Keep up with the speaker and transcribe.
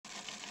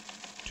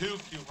to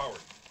Q Howard.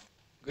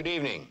 Good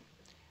evening.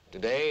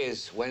 Today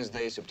is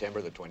Wednesday, September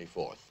the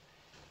 24th,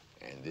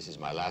 and this is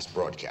my last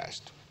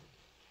broadcast.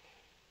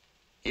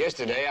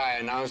 Yesterday, I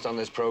announced on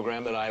this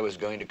program that I was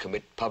going to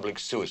commit public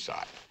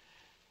suicide.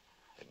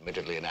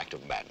 Admittedly, an act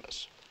of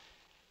madness.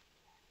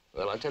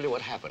 Well, I'll tell you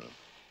what happened.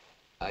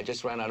 I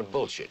just ran out of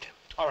bullshit.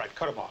 All right,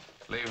 cut him off.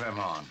 Leave him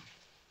on.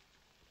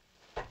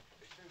 Am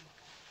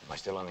I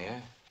still on the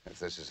air? If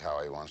this is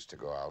how he wants to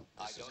go out,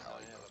 this is how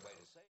he know goes. the way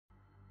to say it.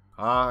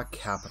 Ah,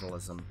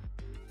 capitalism.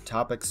 A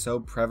topic so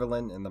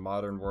prevalent in the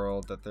modern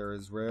world that there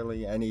is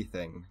rarely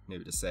anything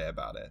new to say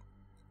about it.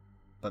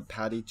 But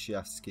Paddy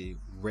Chayefsky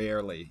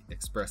rarely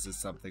expresses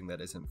something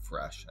that isn't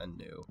fresh and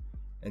new,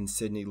 and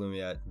Sidney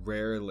Lumet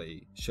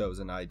rarely shows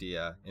an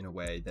idea in a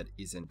way that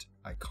isn't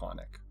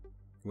iconic.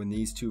 When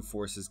these two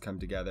forces come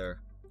together,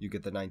 you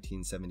get the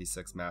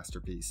 1976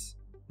 masterpiece,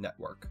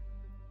 Network.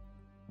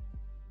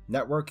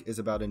 Network is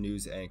about a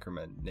news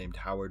anchorman named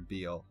Howard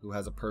Beale who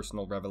has a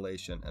personal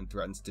revelation and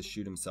threatens to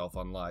shoot himself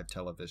on live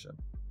television.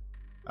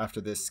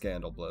 After this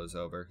scandal blows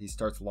over, he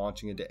starts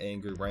launching into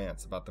angry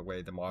rants about the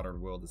way the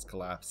modern world is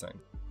collapsing.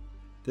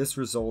 This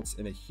results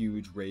in a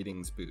huge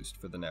ratings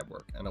boost for the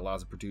network and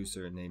allows a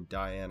producer named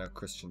Diana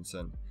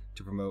Christensen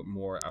to promote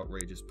more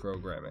outrageous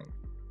programming.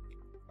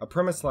 A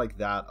premise like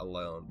that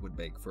alone would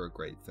make for a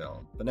great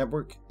film. The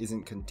network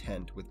isn't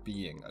content with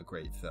being a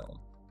great film,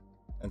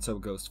 and so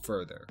it goes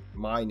further,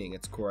 mining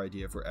its core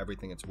idea for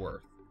everything it's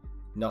worth.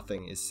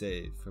 Nothing is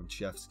saved from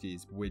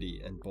Chayefsky's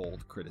witty and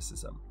bold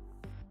criticism.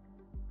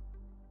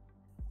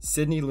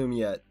 Sidney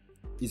Lumet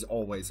is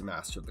always a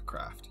master of the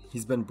craft.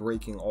 He's been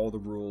breaking all the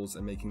rules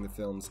and making the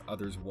films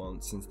others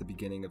won't since the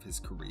beginning of his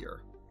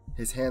career.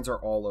 His hands are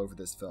all over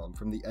this film,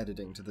 from the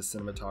editing to the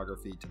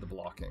cinematography to the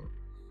blocking.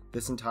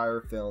 This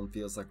entire film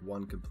feels like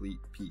one complete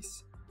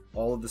piece.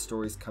 All of the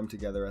stories come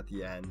together at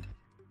the end,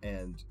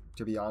 and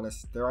to be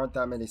honest, there aren't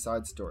that many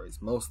side stories.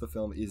 Most of the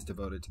film is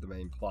devoted to the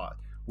main plot,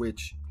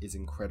 which is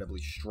incredibly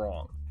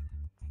strong.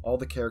 All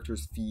the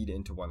characters feed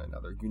into one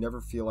another. You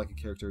never feel like a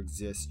character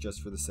exists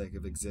just for the sake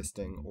of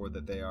existing, or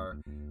that they are...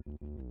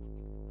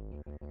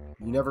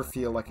 You never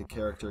feel like a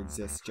character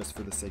exists just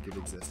for the sake of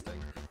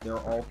existing. They're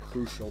all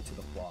crucial to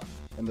the plot,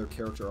 and their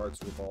character arcs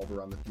revolve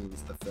around the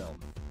themes of the film.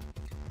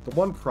 The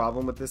one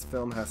problem with this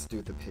film has to do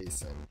with the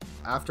pacing.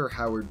 After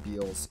Howard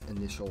Beale's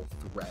initial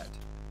threat,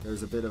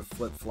 there's a bit of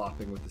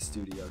flip-flopping with the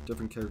studio.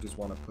 Different characters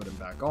want to put him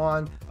back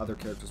on, other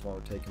characters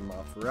want to take him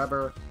off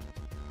forever.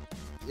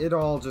 It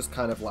all just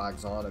kind of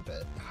lags on a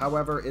bit.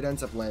 However, it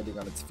ends up landing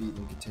on its feet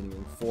and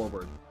continuing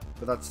forward,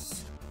 but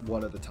that's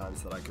one of the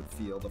times that I could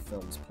feel the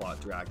film's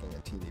plot dragging a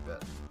teeny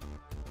bit.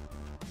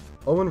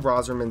 Owen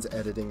Roserman's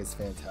editing is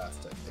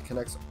fantastic. It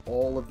connects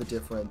all of the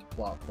different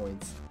plot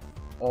points,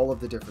 all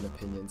of the different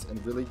opinions,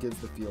 and really gives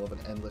the feel of an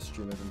endless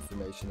stream of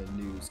information and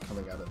news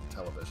coming out of the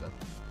television.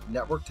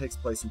 Network takes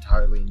place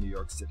entirely in New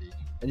York City,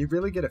 and you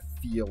really get a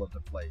feel of the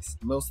place.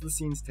 Most of the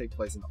scenes take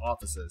place in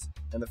offices,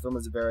 and the film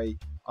is a very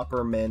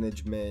upper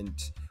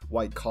management,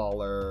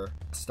 white-collar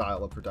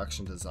style of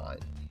production design.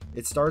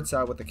 It starts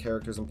out with the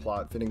characters and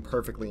plot fitting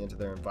perfectly into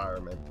their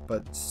environment,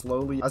 but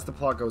slowly, as the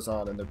plot goes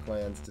on and their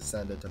plans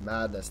descend into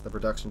madness, the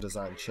production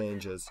design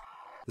changes.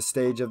 The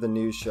stage of the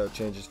news show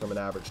changes from an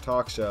average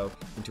talk show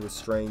into a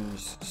strange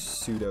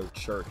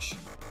pseudo-church.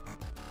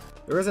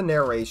 There is a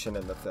narration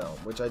in the film,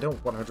 which I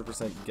don't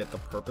 100% get the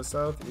purpose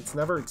of. It's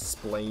never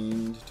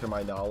explained, to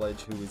my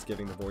knowledge, who is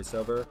giving the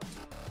voiceover.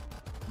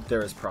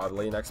 There is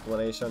probably an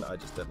explanation, I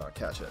just did not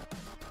catch it.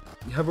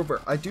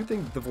 However, I do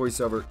think the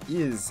voiceover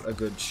is a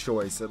good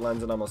choice. It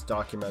lends an almost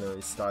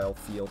documentary-style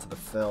feel to the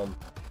film.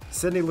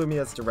 Sidney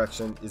Lumet's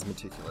direction is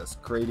meticulous,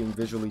 creating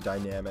visually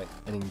dynamic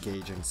and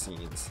engaging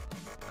scenes.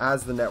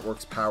 As the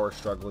network's power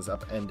struggle is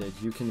upended,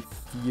 you can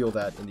feel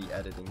that in the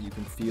editing, you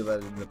can feel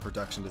that in the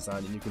production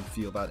design, and you can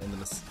feel that in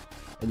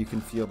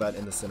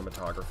the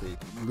cinematography.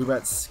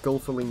 Lumet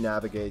skillfully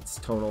navigates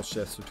tonal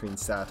shifts between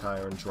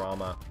satire and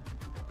drama.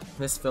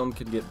 This film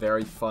can get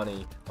very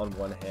funny on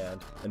one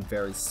hand and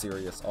very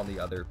serious on the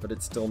other, but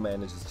it still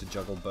manages to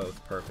juggle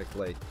both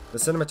perfectly. The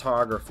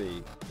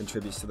cinematography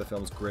contributes to the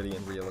film's gritty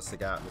and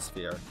realistic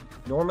atmosphere.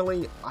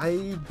 Normally,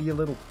 I'd be a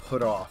little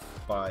put off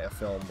by a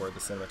film where the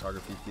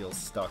cinematography feels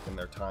stuck in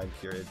their time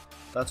period.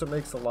 That's what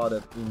makes a lot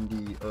of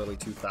indie early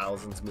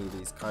 2000s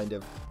movies kind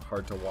of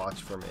hard to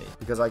watch for me,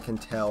 because I can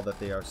tell that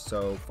they are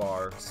so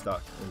far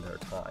stuck in their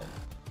time.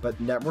 But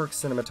network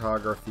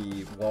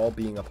cinematography, while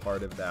being a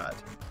part of that,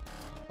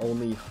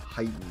 only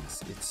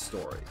heightens its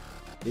story.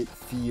 It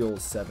feels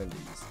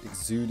 70s,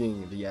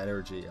 exuding the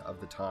energy of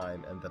the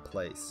time and the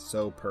place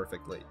so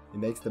perfectly. It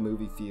makes the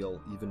movie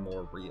feel even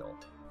more real.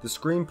 The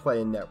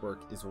screenplay in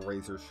Network is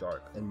razor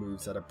sharp and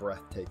moves at a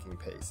breathtaking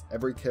pace.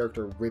 Every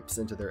character rips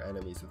into their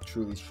enemies with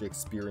truly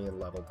Shakespearean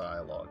level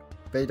dialogue.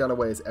 Faye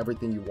Dunaway is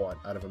everything you want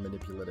out of a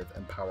manipulative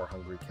and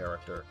power-hungry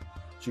character.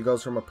 She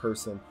goes from a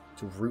person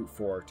to root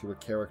for to a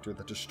character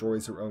that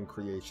destroys her own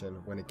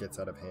creation when it gets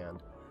out of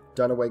hand.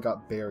 Dunaway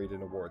got buried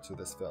in awards for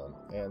this film,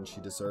 and she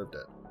deserved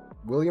it.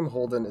 William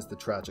Holden is the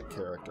tragic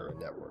character in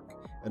Network,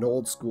 an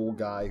old school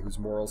guy whose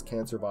morals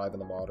can't survive in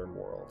the modern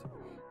world.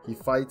 He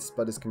fights,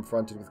 but is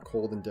confronted with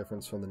cold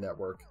indifference from the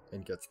network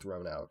and gets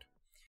thrown out.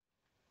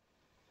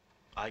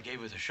 I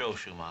gave you the show,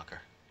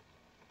 Schumacher.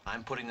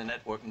 I'm putting the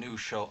network news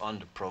show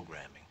under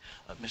programming.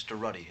 Mr.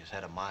 Ruddy has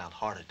had a mild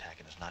heart attack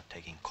and is not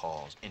taking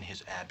calls. In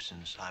his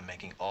absence, I'm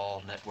making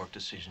all network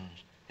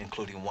decisions,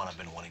 including one I've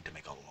been wanting to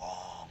make a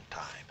long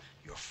time.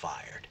 You're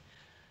fired.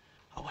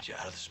 I want you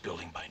out of this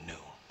building by noon.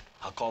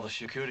 I'll call the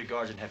security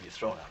guards and have you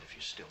thrown out if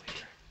you're still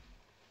here.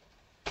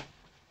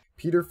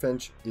 Peter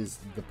Finch is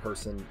the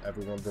person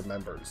everyone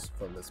remembers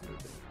from this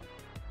movie.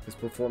 His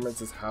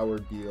performance as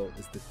Howard Beale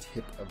is the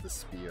tip of the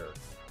spear,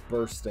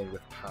 bursting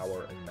with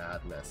power and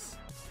madness.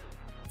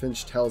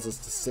 Finch tells us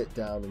to sit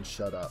down and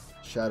shut up,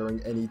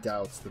 shattering any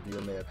doubts the viewer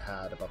may have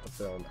had about the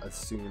film as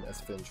soon as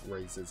Finch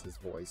raises his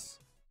voice.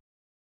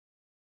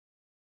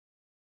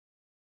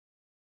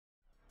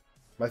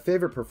 My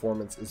favorite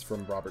performance is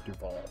from Robert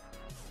Duvall.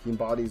 He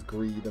embodies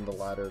greed and the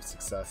ladder of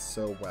success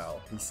so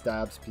well. He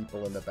stabs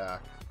people in the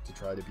back to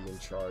try to be in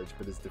charge,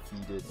 but is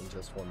defeated in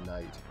just one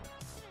night.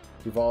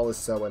 Duvall is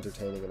so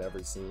entertaining in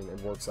every scene and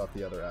works off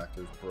the other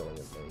actors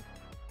brilliantly.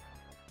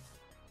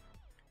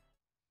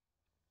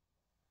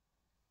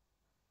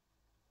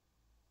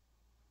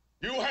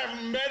 You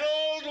have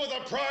meddled with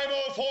the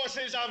primal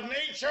forces of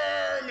nature,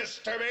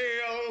 Mr.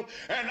 Beale,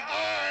 and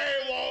I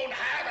won't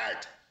have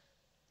it!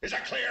 Is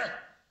that clear?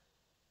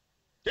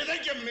 You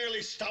think you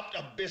merely stopped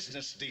a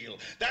business deal?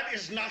 That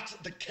is not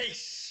the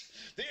case.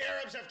 The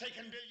Arabs have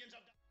taken billions of...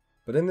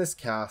 But in this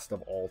cast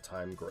of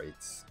all-time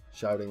greats,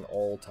 shouting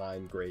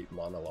all-time great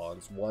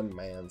monologues, one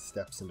man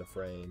steps into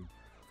frame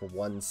for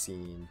one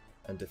scene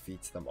and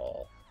defeats them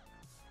all.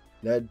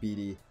 Ned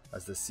Beatty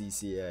as the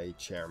CCA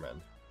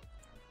chairman.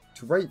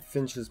 To write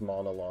Finch's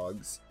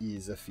monologues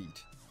is a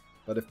feat,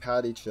 but if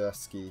Paddy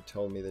Chayefsky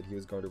told me that he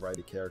was going to write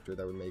a character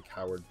that would make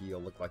Howard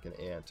Beale look like an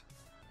ant,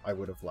 I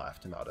would have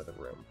laughed him out of the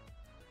room.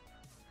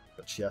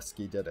 But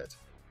Chayefsky did it.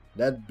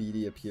 Ned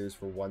Beatty appears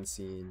for one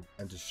scene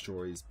and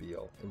destroys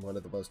Beale in one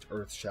of the most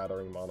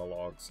earth-shattering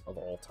monologues of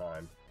all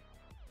time.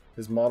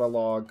 His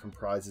monologue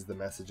comprises the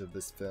message of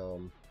this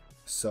film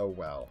so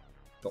well.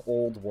 The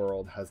old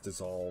world has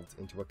dissolved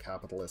into a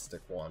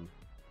capitalistic one.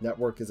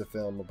 Network is a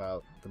film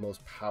about the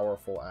most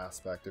powerful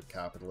aspect of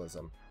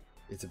capitalism,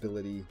 its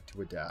ability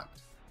to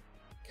adapt.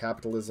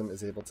 Capitalism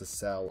is able to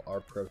sell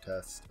our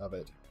protests of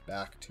it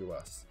back to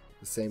us,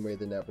 the same way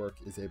the network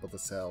is able to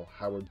sell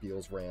Howard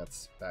Beale's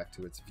rants back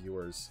to its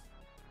viewers.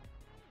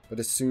 But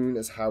as soon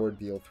as Howard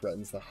Beale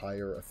threatens the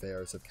higher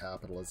affairs of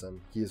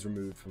capitalism, he is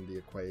removed from the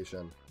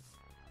equation.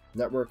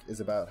 Network is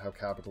about how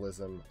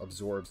capitalism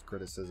absorbs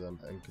criticism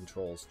and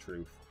controls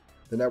truth.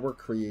 The network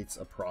creates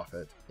a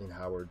prophet in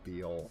Howard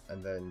Beale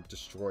and then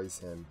destroys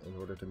him in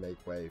order to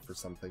make way for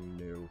something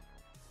new.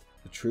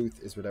 The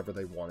truth is whatever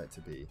they want it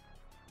to be.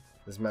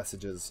 This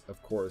message is,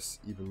 of course,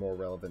 even more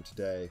relevant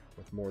today,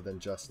 with more than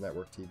just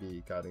network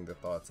TV guiding the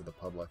thoughts of the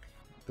public.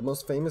 The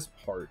most famous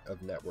part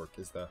of network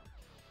is the...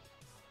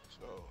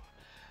 So,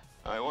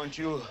 I want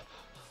you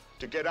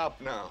to get up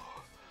now.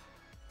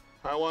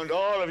 I want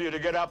all of you to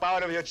get up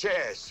out of your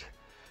chairs.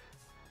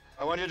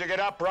 I want you to get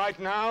up right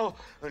now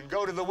and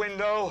go to the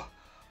window,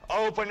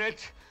 open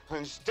it,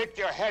 and stick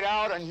your head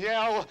out and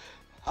yell,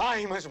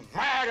 "I'm as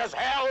mad as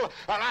hell,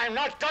 and I'm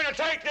not gonna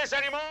take this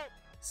anymore!"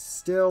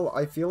 Still,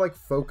 I feel like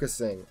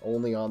focusing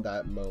only on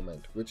that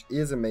moment, which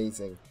is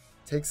amazing,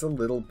 takes a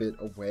little bit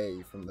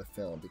away from the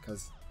film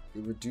because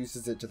it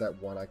reduces it to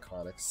that one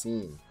iconic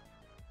scene.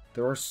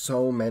 There are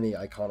so many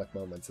iconic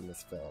moments in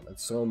this film, and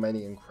so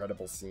many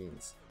incredible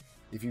scenes.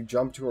 If you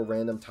jump to a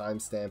random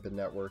timestamp in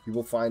Network, you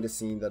will find a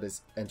scene that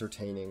is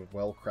entertaining,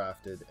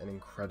 well-crafted, and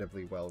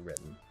incredibly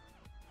well-written.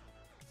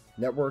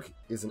 Network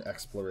is an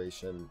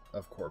exploration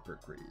of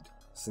corporate greed,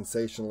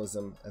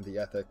 sensationalism, and the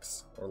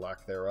ethics, or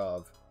lack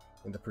thereof,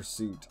 in the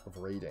pursuit of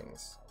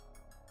ratings.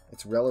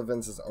 Its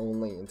relevance is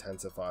only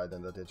intensified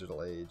in the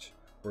digital age,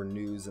 where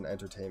news and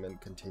entertainment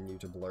continue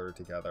to blur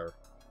together,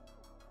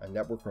 and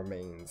Network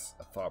remains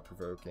a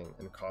thought-provoking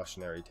and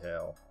cautionary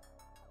tale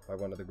by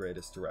one of the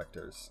greatest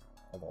directors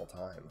of all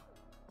time.